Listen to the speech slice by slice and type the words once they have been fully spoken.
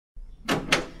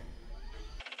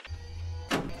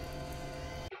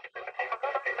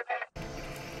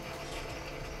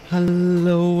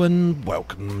Hello and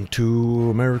welcome to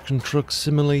American Truck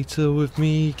Simulator with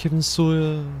me, Kevin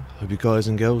Sawyer. Hope you guys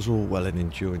and girls are all well and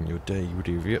enjoying your day,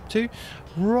 whatever you're up to.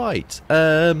 Right,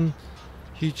 you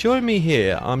join me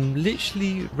here. I'm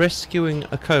literally rescuing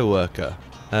a co-worker.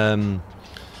 Now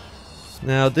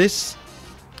this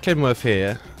Kenworth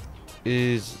here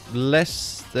is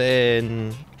less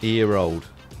than a year old.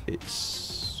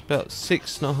 It's about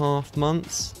 6.5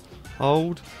 months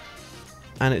old.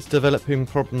 And it's developing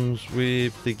problems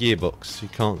with the gearbox. You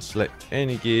can't select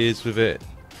any gears with it.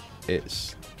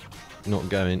 It's not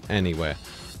going anywhere.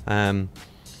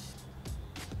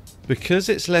 Because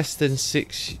it's less than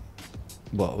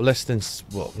less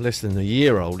than a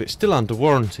year old, it's still under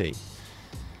warranty.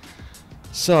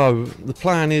 So the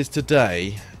plan is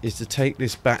today is to take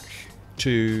this back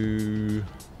to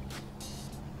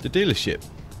the dealership,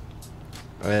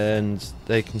 and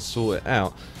they can sort it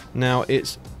out. Now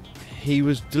he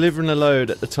was delivering a load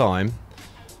at the time,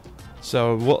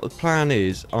 so what the plan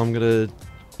is, I'm gonna,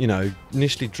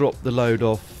 initially drop the load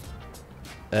off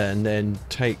and then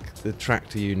take the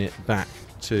tractor unit back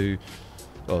to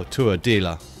a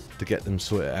dealer to get them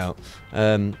sorted out.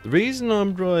 The reason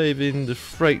I'm driving the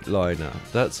Freightliner,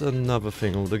 that's another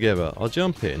thing altogether. I'll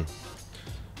jump in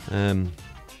and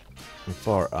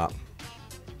fire it up.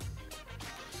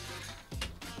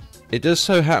 It just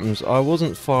so happens I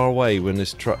wasn't far away when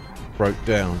this truck broke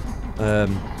down. I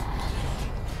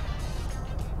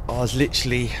was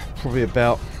literally probably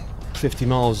about 50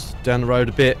 miles down the road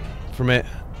a bit from it.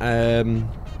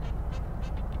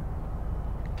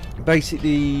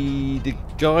 Basically, the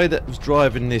guy that was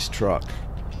driving this truck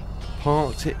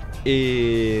parked it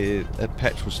in a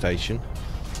petrol station,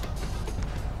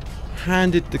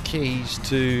 handed the keys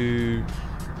to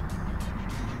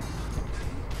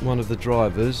one of the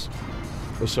drivers.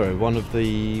 Was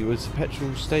the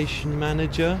petrol station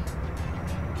manager,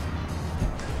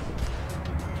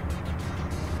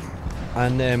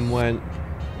 and then went,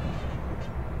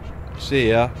 see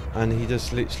ya, and he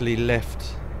just literally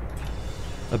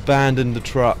abandoned the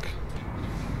truck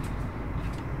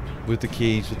with the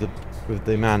keys with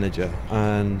the manager.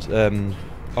 And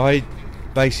I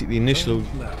basically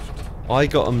I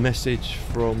got a message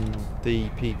from the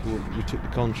people who took the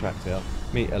contract out.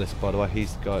 Meet Ellis, by the way,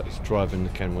 he's the guy that's driving the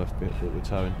Kenworth bit that we're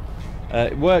towing.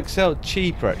 It works out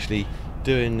cheaper actually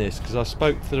doing this, because I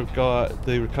spoke to the guy at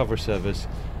the recovery service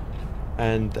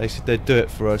and they said they'd do it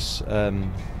for us,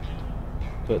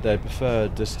 but they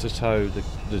preferred just to tow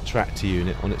the tractor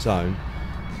unit on its own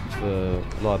for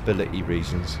liability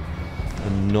reasons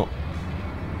and not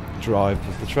drive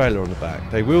with the trailer on the back.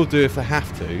 They will do if they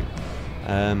have to.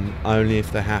 Only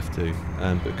if they have to,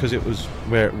 because it was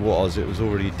where it was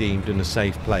already deemed in a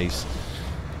safe place.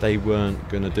 They weren't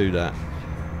going to do that,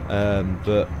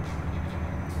 but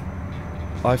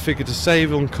I figured to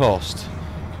save on cost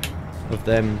of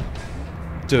them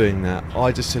doing that,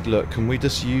 I just said, look, can we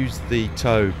just use the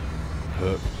tow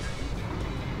hook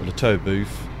or the tow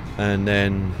booth, and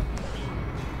then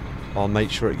I'll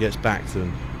make sure it gets back to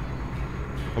them.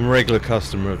 I'm a regular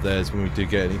customer of theirs when we do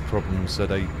get any problems, so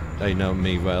they know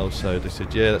me well, so they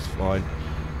said, yeah, that's fine.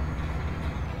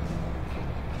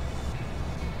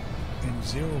 In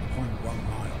 0.1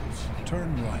 miles,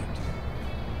 turn right.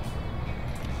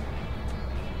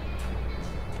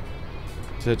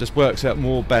 So it just works out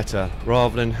more better,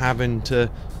 rather than having to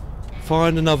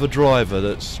find another driver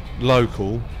that's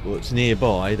local or that's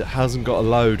nearby that hasn't got a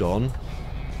load on,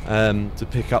 to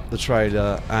pick up the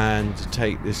trailer and to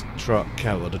take this truck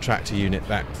or the tractor unit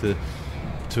back to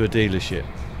a dealership.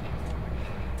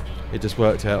 It just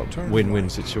worked out win-win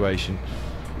situation.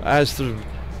 As to the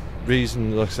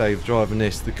reason, like I say, of driving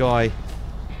this, the guy,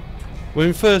 when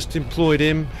we first employed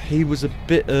him, he was a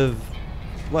bit of,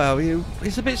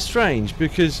 he's a bit strange,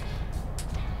 because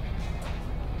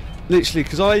literally,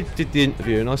 because I did the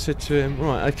interview and I said to him,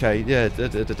 right, okay, yeah,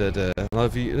 his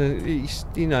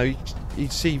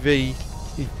CV,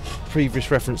 his previous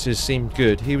references seemed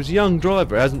good. He was a young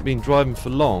driver, hasn't been driving for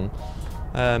long.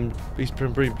 He's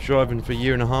been driving for a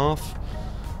year and a half,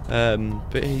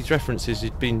 but his references, he's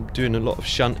been doing a lot of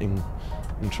shunting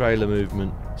and trailer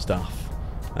movement stuff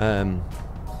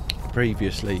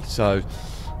previously, so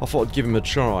I thought I'd give him a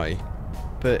try.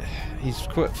 But his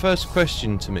first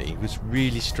question to me was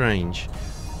really strange,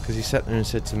 because he sat there and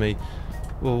said to me,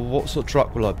 well, what sort of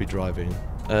truck will I be driving?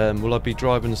 Will I be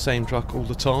driving the same truck all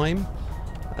the time?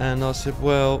 And I said,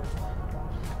 well,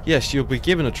 yes, you'll be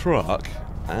given a truck.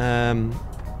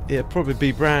 It'll probably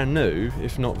be brand new,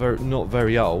 if not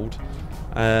very old,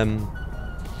 and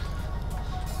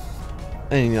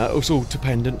it's all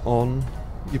dependent on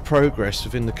your progress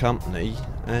within the company,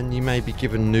 and you may be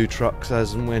given new trucks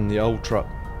as and when the old truck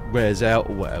wears out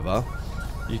or whatever,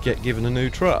 you get given a new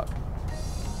truck.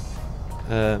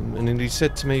 And then he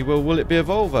said to me, well, will it be a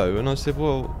Volvo? And I said,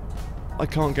 well, I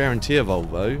can't guarantee a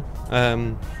Volvo.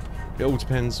 It all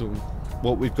depends on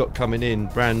what we've got coming in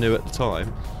brand new at the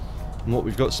time and what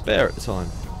we've got spare at the time.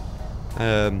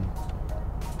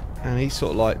 And he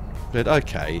sort of like said,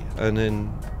 okay. And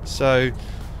then so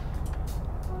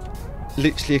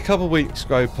literally a couple of weeks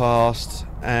go past,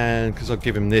 and because I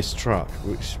give him this truck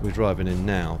which we're driving in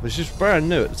now, which is brand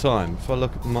new at the time. If I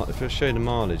look at the, if I show you the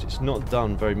mileage, it's not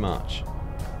done very much.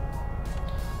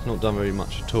 It's not done very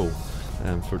much at all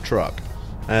for a truck.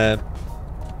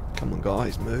 Come on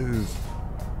guys, move.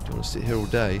 Do you want to sit here all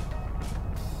day?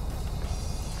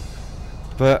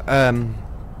 But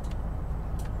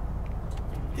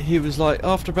he was like,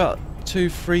 after about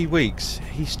 2-3 weeks,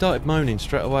 he started moaning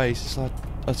straight away. He's just like,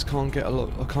 I just can't get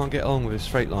I can't get along with this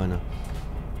Freightliner.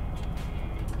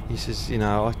 He says, you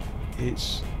know,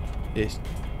 it's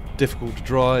difficult to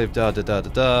drive, da da da da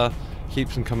da.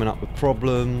 Keeps on coming up with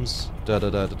problems, da da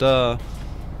da da da.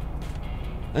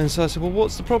 And so I said, well,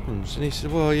 what's the problems? And he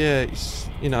said, well, yeah, it's,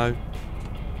 you know,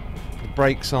 the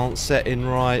brakes aren't setting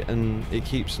right, and it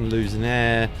keeps on losing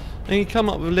air. And he come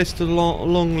up with a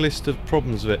long list of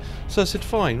problems with it. So I said,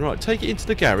 fine, right, take it into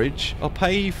the garage. I'll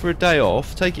pay you for a day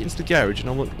off. Take it into the garage, and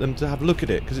I want them to have a look at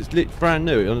it because it's brand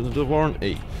new under the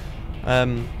warranty.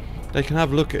 They can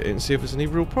have a look at it and see if there's any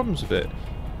real problems with it.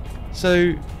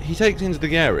 So he takes it into the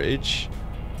garage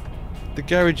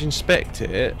inspect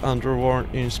it under a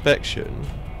warranty inspection,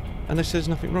 and they say there's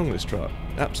nothing wrong with this truck.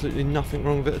 Absolutely nothing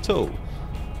wrong with it at all.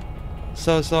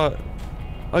 So I was like,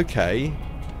 okay,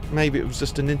 maybe it was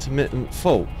just an intermittent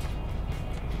fault.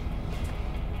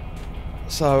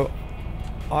 So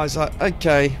I was like,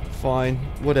 okay, fine,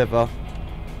 whatever.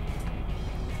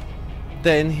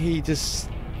 Then he just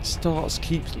starts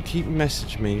keep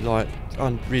messaging me like, I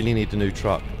really need a new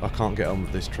truck. I can't get on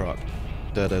with this truck.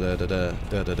 Da da da da da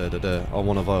da da da da da. I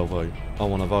want a Volvo. I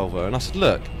want a Volvo. And I said,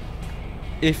 look,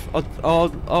 if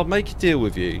I'll make a deal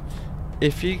with you.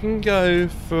 If you can go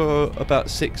for about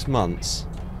 6 months,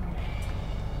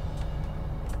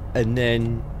 and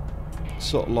then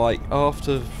sort of like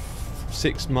after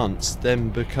 6 months, then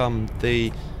become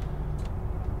the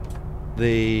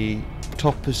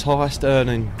toppest, highest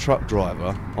earning truck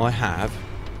driver I have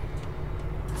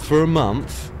for a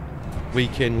month,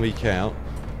 week in, week out,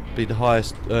 be the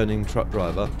highest earning truck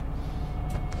driver,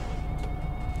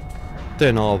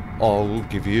 then I'll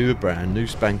give you a brand new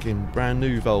spanking brand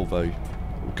new Volvo.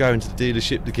 We'll go into the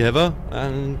dealership together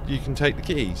and you can take the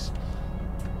keys.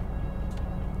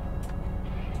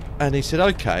 And he said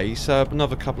okay. So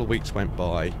another couple of weeks went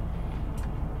by,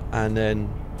 and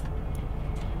then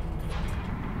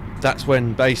that's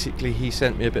when basically he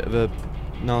sent me a bit of a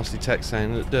nasty text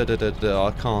saying that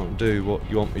I can't do what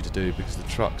you want me to do because the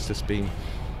truck's just been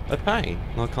a pain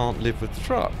and I can't live with the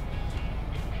truck.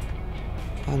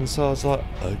 And so I was like,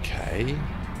 okay.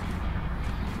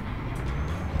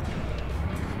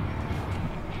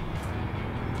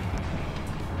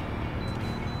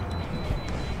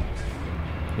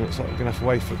 Looks like we're gonna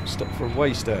have to stop for a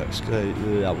way station.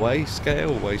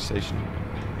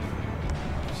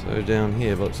 So down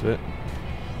here, lots of it.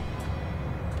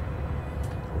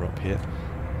 We're up here.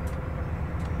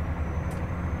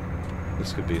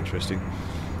 This could be interesting.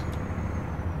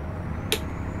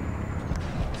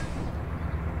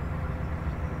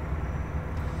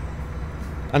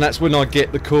 And that's when I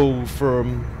get the call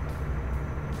from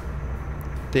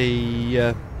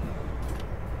the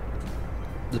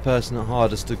person that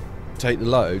hired us to take the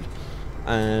load.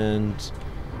 And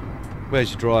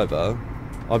where's your driver?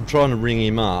 I'm trying to ring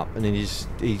him up, and then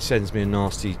he sends me a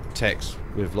nasty text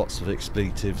with lots of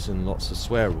expletives and lots of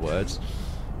swear words.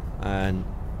 And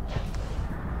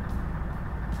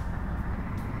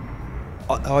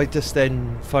I just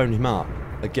then phone him up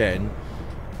again,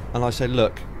 and I say,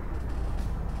 look,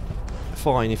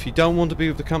 fine, if you don't want to be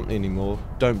with the company anymore,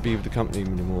 don't be with the company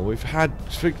anymore. We've had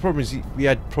problems. We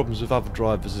had problems with other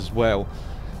drivers as well.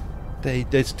 They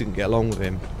just didn't get along with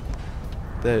him.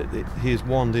 He has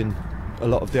wanding a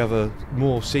lot of the other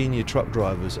more senior truck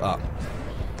drivers up.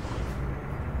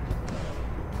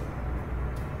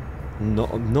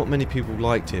 Not many people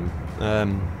liked him,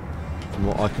 from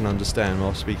what I can understand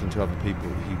while speaking to other people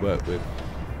that he worked with.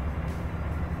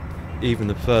 Even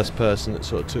the first person that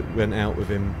sort of went out with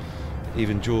him,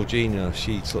 even Georgina,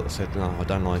 she sort of said, no, I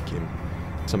don't like him.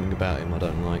 Something about him I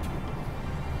don't like.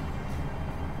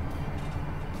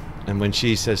 And when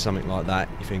she says something like that,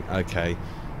 you think, okay,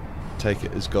 take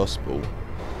it as gospel,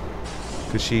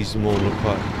 because she's more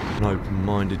an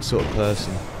open-minded sort of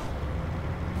person.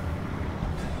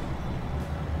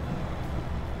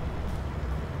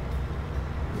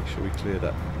 Make sure we clear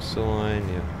that sign,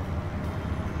 yeah.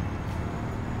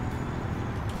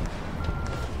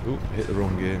 Oop, hit the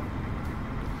wrong gear.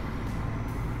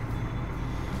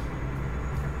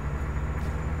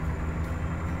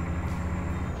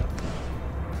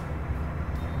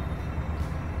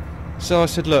 So I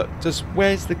said, look,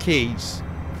 where's the keys?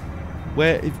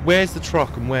 Where's the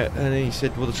truck and where? And he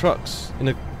said, well, the truck's in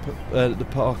the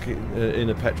park in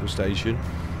a petrol station,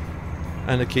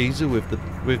 and the keys are with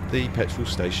the petrol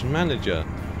station manager.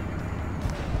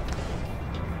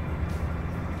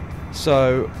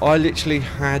 So I literally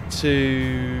had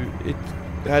to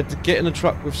get in a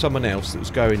truck with someone else that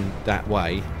was going that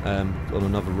way on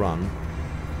another run,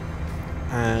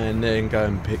 and then go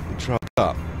and pick the truck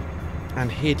up. And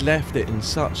he'd left it in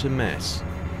such a mess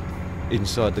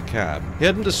inside the cab. He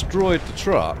hadn't destroyed the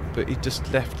truck, but he just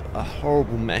left a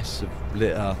horrible mess of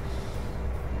litter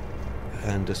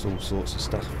and just all sorts of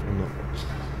stuff.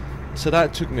 So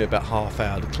that took me about half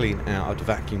hour to clean it out. I had to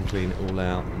vacuum clean it all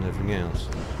out and everything else.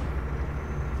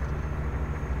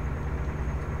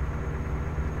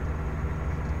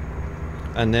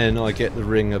 And then I get the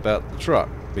ring about the truck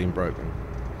being broken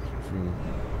from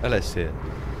Ellis here.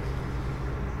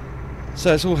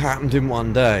 So it's all happened in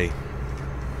one day.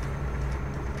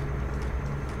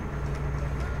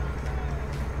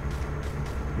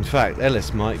 In fact,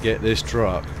 Ellis might get this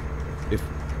truck if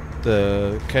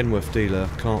the Kenworth dealer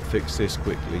can't fix this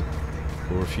quickly,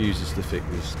 or refuses to fix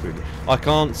this quickly. I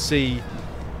can't see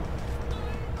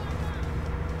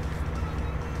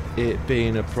it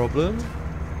being a problem,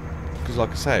 because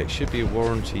like I say, it should be a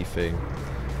warranty thing,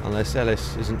 unless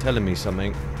Ellis isn't telling me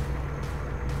something.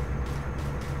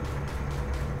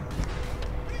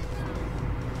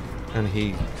 And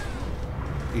he's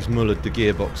mullered the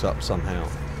gearbox up somehow.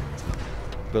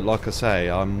 But like I say,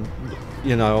 I'm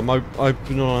open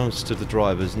and honest to the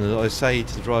drivers, and I say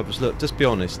to the drivers, look, just be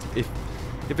honest. If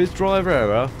it's driver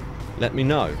error, let me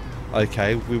know.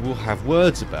 Okay, we will have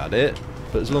words about it,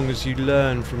 but as long as you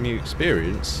learn from your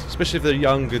experience, especially if they're a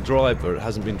younger driver that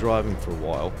hasn't been driving for a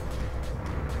while,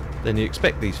 then you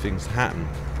expect these things to happen.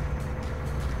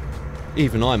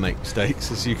 Even I make mistakes,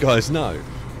 as you guys know.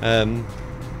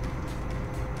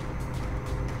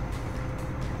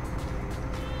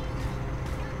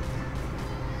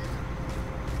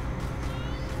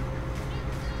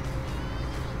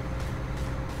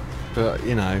 But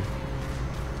you know,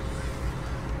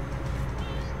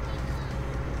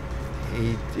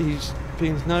 he's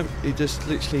been he just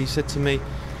literally said to me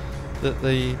that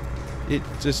it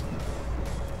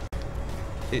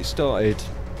started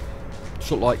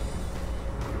sort of like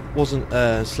wasn't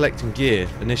selecting gear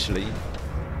initially.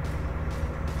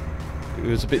 It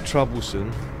was a bit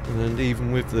troublesome, and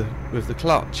even with the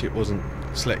clutch, it wasn't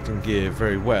selecting gear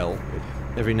very well.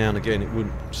 Every now and again, it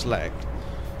wouldn't select.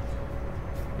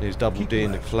 He was double D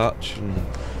in the clutch and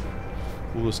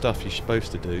all the stuff you're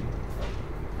supposed to do.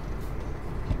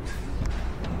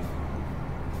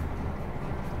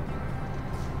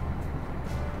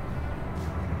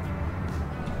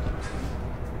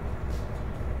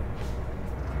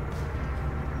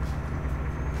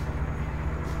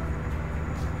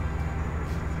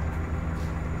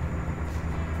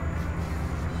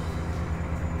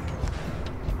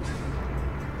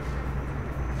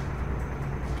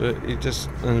 But it just,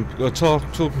 and talking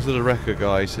to the wrecker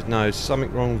guy, he said no, there's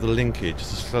something wrong with the linkage, the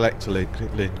selector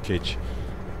linkage.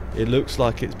 It looks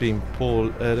like it's been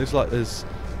poor. It looks like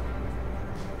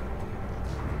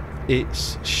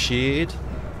it's sheared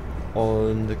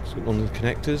on the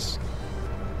connectors,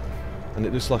 and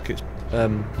it looks like it's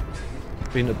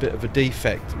been a bit of a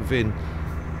defect within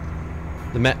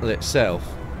the metal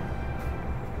itself.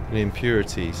 An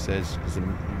impurity, says, because the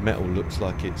metal looks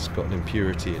like it's got an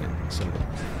impurity in it, so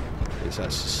it's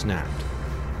actually snapped.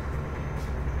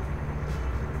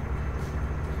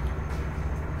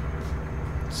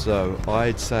 So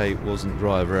I'd say it wasn't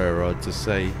driver error. I'd just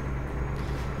say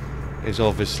it's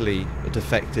obviously a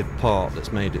defective part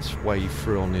that's made its way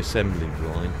through on the assembly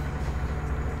line.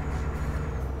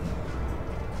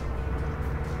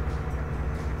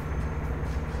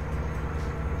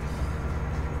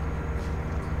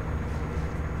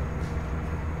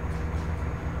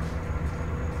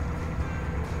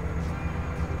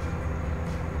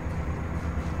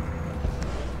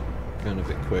 Going a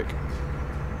bit quick,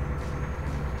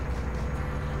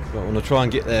 but I want to try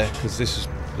and get there because this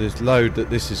load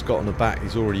that this has got on the back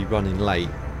is already running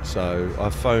late. So I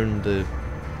phoned the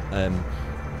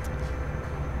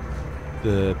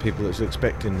people that's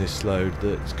expecting this load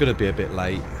that it's going to be a bit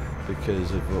late,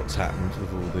 because of what's happened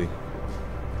with all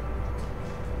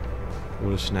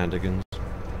the shenanigans.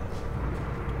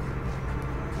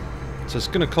 So it's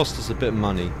going to cost us a bit of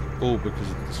money, all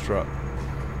because of this truck.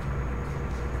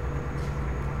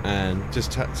 And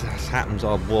just happens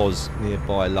I was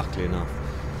nearby, luckily enough.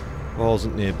 If I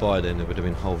wasn't nearby then, it would have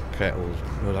been whole kettles,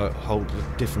 a whole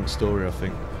different story, I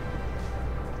think.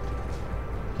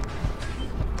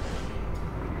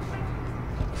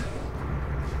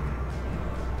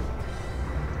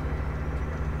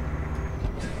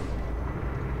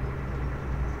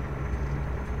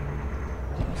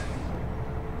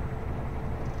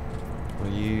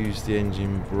 Use the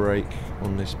engine brake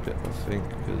on this bit, I think,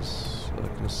 because I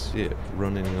can see it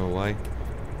running away.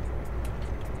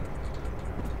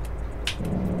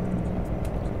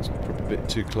 It's probably a bit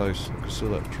too close. I can still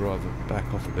let the driver back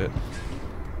off a bit.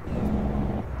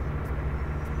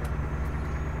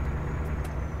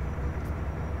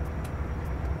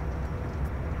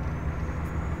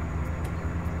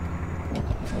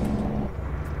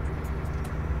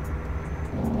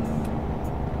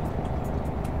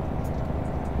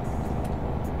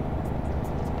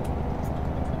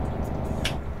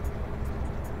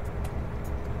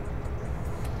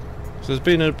 So it's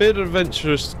been a bit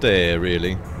adventurous there,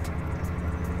 really.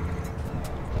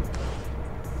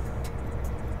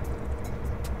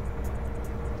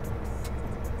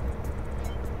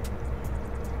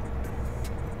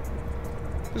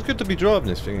 It's good to be driving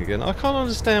this thing again. I can't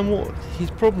understand what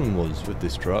his problem was with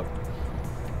this truck.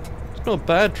 It's not a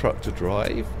bad truck to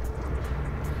drive.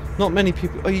 Not many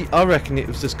people... I reckon it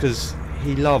was just because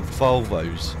he loved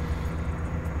Volvos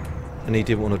and he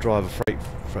didn't want to drive a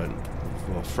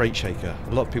freight shaker.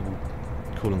 A lot of people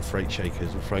call them freight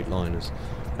shakers or freight liners.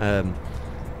 And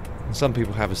some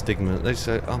people have a stigma. They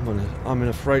say, I'm in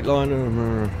a freight liner,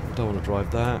 I don't want to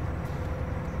drive that.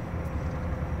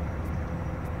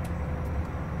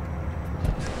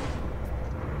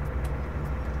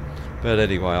 But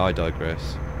anyway, I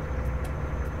digress.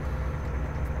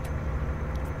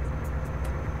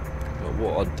 But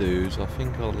what I'll do is I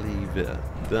think I'll leave it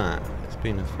at that. It's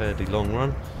been a fairly long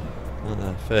run.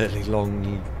 A fairly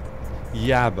long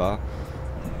yabba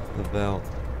about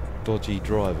dodgy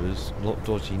drivers, not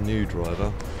dodgy new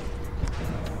driver,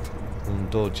 and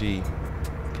dodgy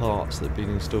parts that have been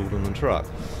installed on the truck.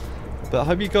 But I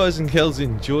hope you guys and girls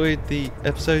enjoyed the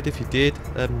episode. If you did,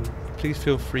 please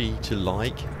feel free to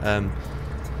like.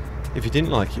 If you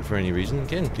didn't like it for any reason,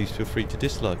 again, please feel free to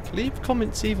dislike. Leave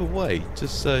comments either way,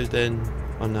 just so then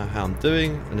I know how I'm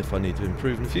doing and if I need to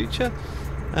improve in the future.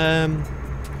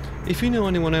 If you know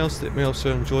anyone else that may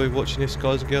also enjoy watching this,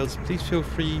 guys and girls, please feel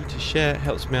free to share. It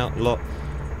helps me out a lot.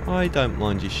 I don't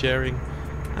mind you sharing.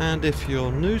 And if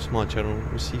you're new to my channel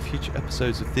and receive future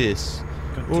episodes of this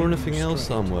or anything else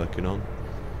I'm working on,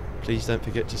 please don't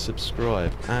forget to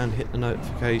subscribe and hit the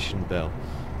notification bell,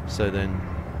 so then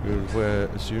you're aware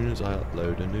as soon as I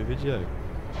upload a new video.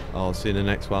 I'll see you in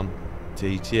the next one.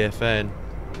 TTFN.